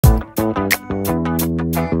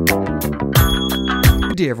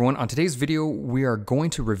Good day everyone. On today's video, we are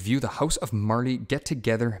going to review the House of Marley Get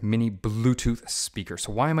Together Mini Bluetooth speaker.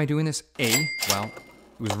 So why am I doing this? A, well,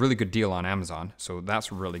 it was a really good deal on Amazon, so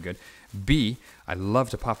that's really good. B, I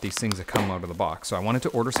love to pop these things that come out of the box. So I wanted to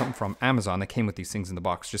order something from Amazon that came with these things in the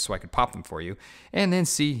box just so I could pop them for you. And then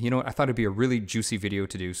C, you know what, I thought it'd be a really juicy video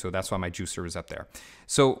to do, so that's why my juicer is up there.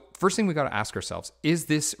 So first thing we got to ask ourselves, is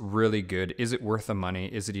this really good? Is it worth the money?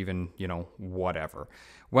 Is it even, you know, whatever?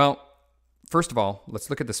 Well, first of all,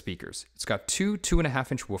 let's look at the speakers. It's got two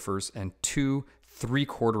 2.5-inch woofers and two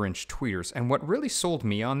 3/4-inch tweeters. And what really sold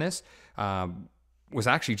me on this was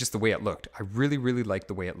actually just the way it looked. I really liked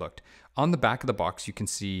the way it looked. On the back of the box, you can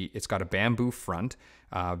see it's got a bamboo front,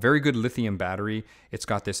 very good lithium battery. It's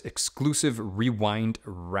got this exclusive rewind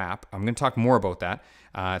wrap. I'm going to talk more about that.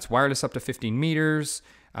 It's wireless up to 15 meters.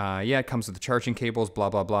 Yeah, it comes with the charging cables, blah,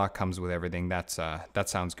 blah, blah, comes with everything. That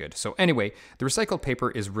sounds good. So anyway, the recycled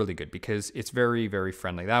paper is really good because it's very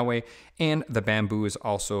friendly that way. And the bamboo is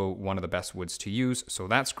also one of the best woods to use. So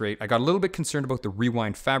that's great. I got a little bit concerned about the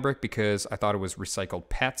rewind fabric because I thought it was recycled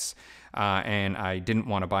pets. And I didn't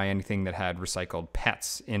want to buy anything that had recycled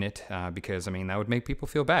pets in it because, I mean, that would make people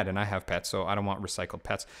feel bad. And I have pets, so I don't want recycled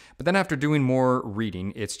pets. But then after doing more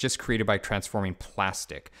reading, it's just created by transforming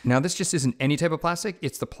plastic. Now, this just isn't any type of plastic.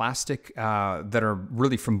 It's the plastic that are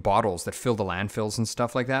really from bottles that fill the landfills and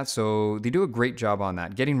stuff like that. So they do a great job on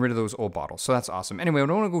that, getting rid of those old bottles. So that's awesome. Anyway, I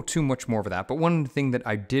don't want to go too much more over that. But one thing that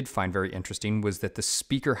I did find very interesting was that the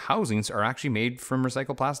speaker housings are actually made from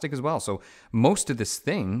recycled plastic as well. So most of this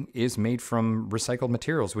thing is made from recycled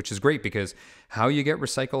materials, which is great because how you get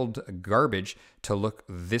recycled garbage to look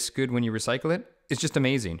this good when you recycle it is just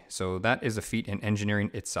amazing. So that is a feat in engineering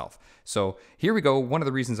itself. So here we go. One of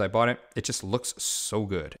the reasons I bought it, it just looks so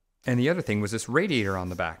good. And the other thing was this radiator on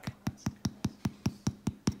the back.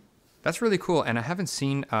 That's really cool, and I haven't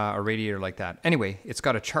seen a radiator like that. Anyway, it's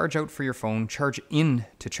got a charge out for your phone, charge in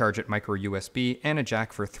to charge it micro USB, and a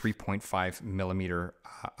jack for 3.5 millimeter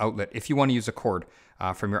outlet if you want to use a cord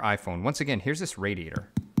from your iPhone. Once again, here's this radiator.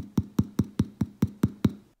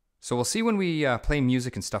 So we'll see when we play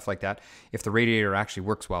music and stuff like that if the radiator actually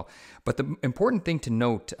works well. But the important thing to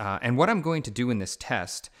note, and what I'm going to do in this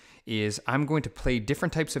test, is I'm going to play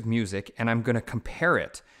different types of music and I'm going to compare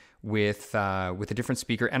it with a different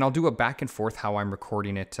speaker, and I'll do a back and forth how I'm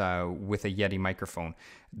recording it with a Yeti microphone.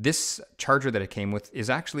 This charger that it came with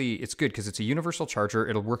is actually, it's good because it's a universal charger.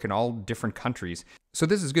 It'll work in all different countries. So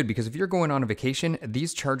this is good because if you're going on a vacation,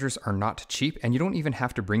 these chargers are not cheap and you don't even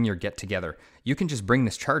have to bring your Get Together. You can just bring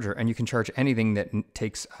this charger and you can charge anything that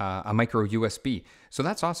takes a micro USB. So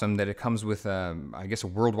that's awesome that it comes with, I guess, a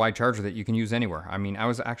worldwide charger that you can use anywhere. I mean, I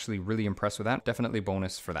was actually really impressed with that. Definitely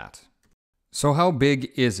bonus for that. So how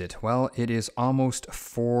big is it? Well, it is almost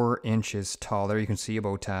 4 inches tall. There you can see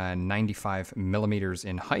about 95 millimeters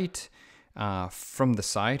in height. From the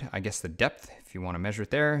side, I guess the depth, if you want to measure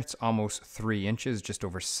it there, it's almost 3 inches, just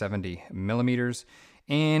over 70 millimeters.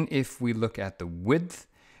 And if we look at the width,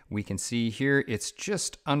 we can see here it's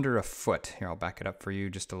just under a foot. Here, I'll back it up for you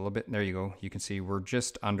just a little bit. There you go. You can see we're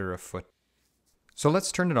just under a foot. So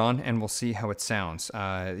let's turn it on and we'll see how it sounds.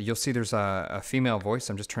 You'll see there's a female voice.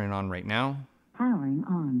 I'm just turning it on right now. Powering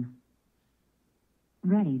on.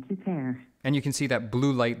 Ready to pair. And you can see that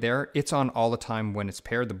blue light there. It's on all the time when it's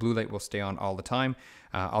paired. The blue light will stay on all the time.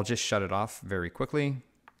 I'll just shut it off very quickly.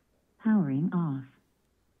 Powering off.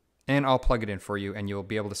 And I'll plug it in for you and you'll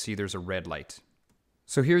be able to see there's a red light.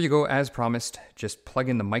 So here you go, as promised. Just plug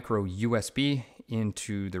in the micro USB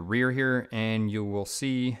into the rear here and you will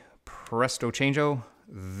see, presto changeo,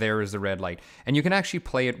 there is the red light. And you can actually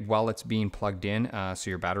play it while it's being plugged in, so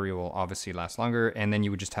your battery will obviously last longer, and then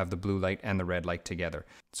you would just have the blue light and the red light together.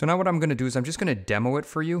 So now what I'm gonna do is I'm just gonna demo it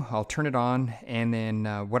for you. I'll turn it on, and then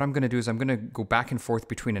what I'm gonna do is I'm gonna go back and forth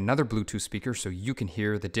between another Bluetooth speaker so you can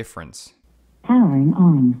hear the difference. Powering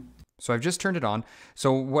on. So I've just turned it on.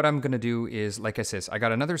 So what I'm gonna do is, like I said, I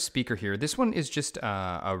got another speaker here. This one is just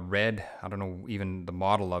a red, I don't know even the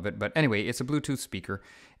model of it, but anyway, it's a Bluetooth speaker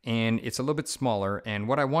and it's a little bit smaller. And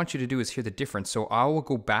what I want you to do is hear the difference. So I will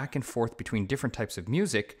go back and forth between different types of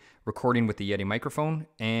music, recording with the Yeti microphone,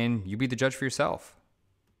 and you be the judge for yourself.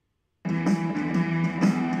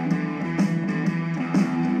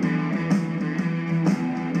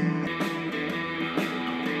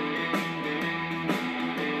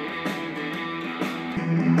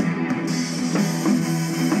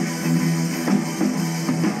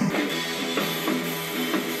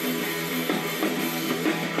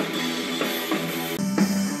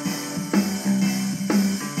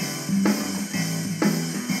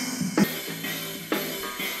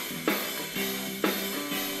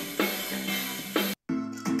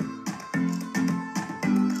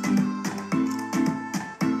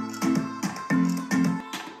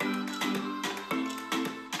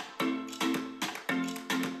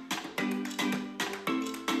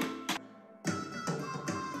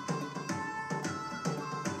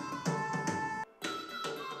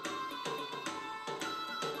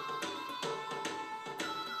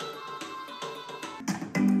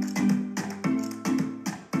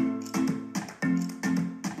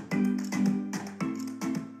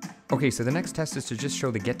 Okay, so the next test is to just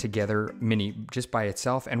show the Get Together Mini just by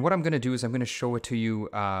itself. And what I'm gonna do is I'm gonna show it to you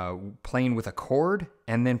playing with a cord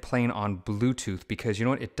and then playing on Bluetooth, because you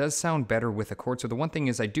know what, it does sound better with a cord. So the one thing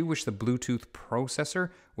is I do wish the Bluetooth processor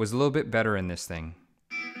was a little bit better in this thing.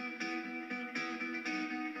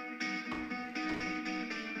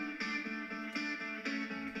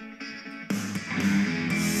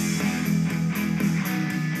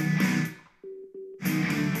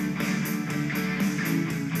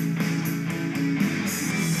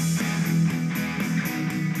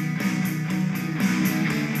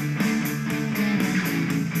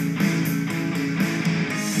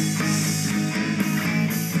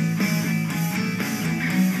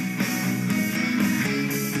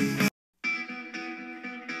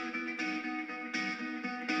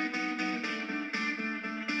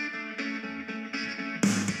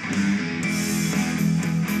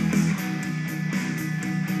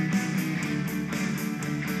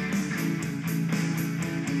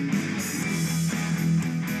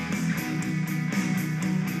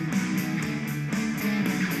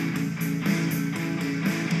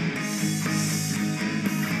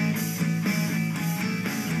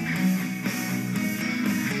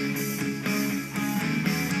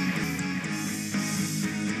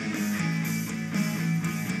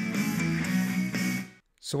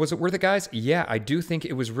 So was it worth it, guys? Yeah, I do think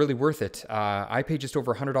it was really worth it. I paid just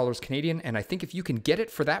over $100 Canadian, and I think if you can get it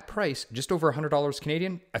for that price, just over $100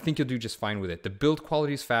 Canadian, I think you'll do just fine with it. The build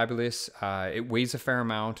quality is fabulous. It weighs a fair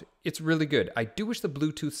amount. It's really good. I do wish the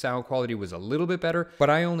Bluetooth sound quality was a little bit better, but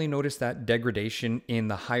I only noticed that degradation in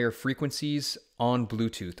the higher frequencies on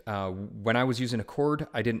Bluetooth. When I was using a cord,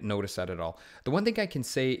 I didn't notice that at all. The one thing I can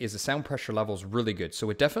say is the sound pressure level is really good. So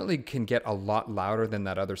it definitely can get a lot louder than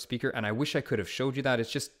that other speaker. And I wish I could have showed you that.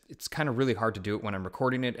 It's kind of really hard to do it when I'm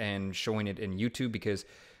recording it and showing it in YouTube, because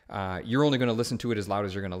you're only going to listen to it as loud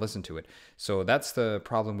as you're going to listen to it. So that's the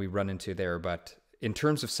problem we run into there. But in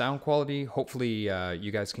terms of sound quality, hopefully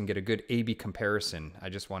you guys can get a good A/B comparison. I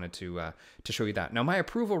just wanted to show you that. Now my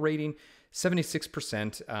approval rating,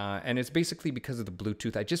 76%, and it's basically because of the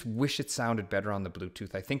Bluetooth. I just wish it sounded better on the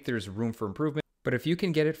Bluetooth. I think there's room for improvement. But if you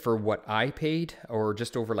can get it for what I paid, or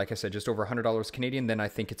just over, like I said, just over $100 Canadian, then I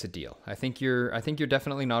think it's a deal. I think you're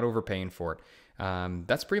definitely not overpaying for it.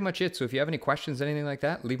 That's pretty much it. So if you have any questions, anything like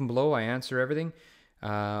that, leave them below. I answer everything.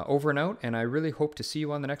 Over and out, and I really hope to see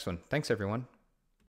you on the next one. Thanks, everyone.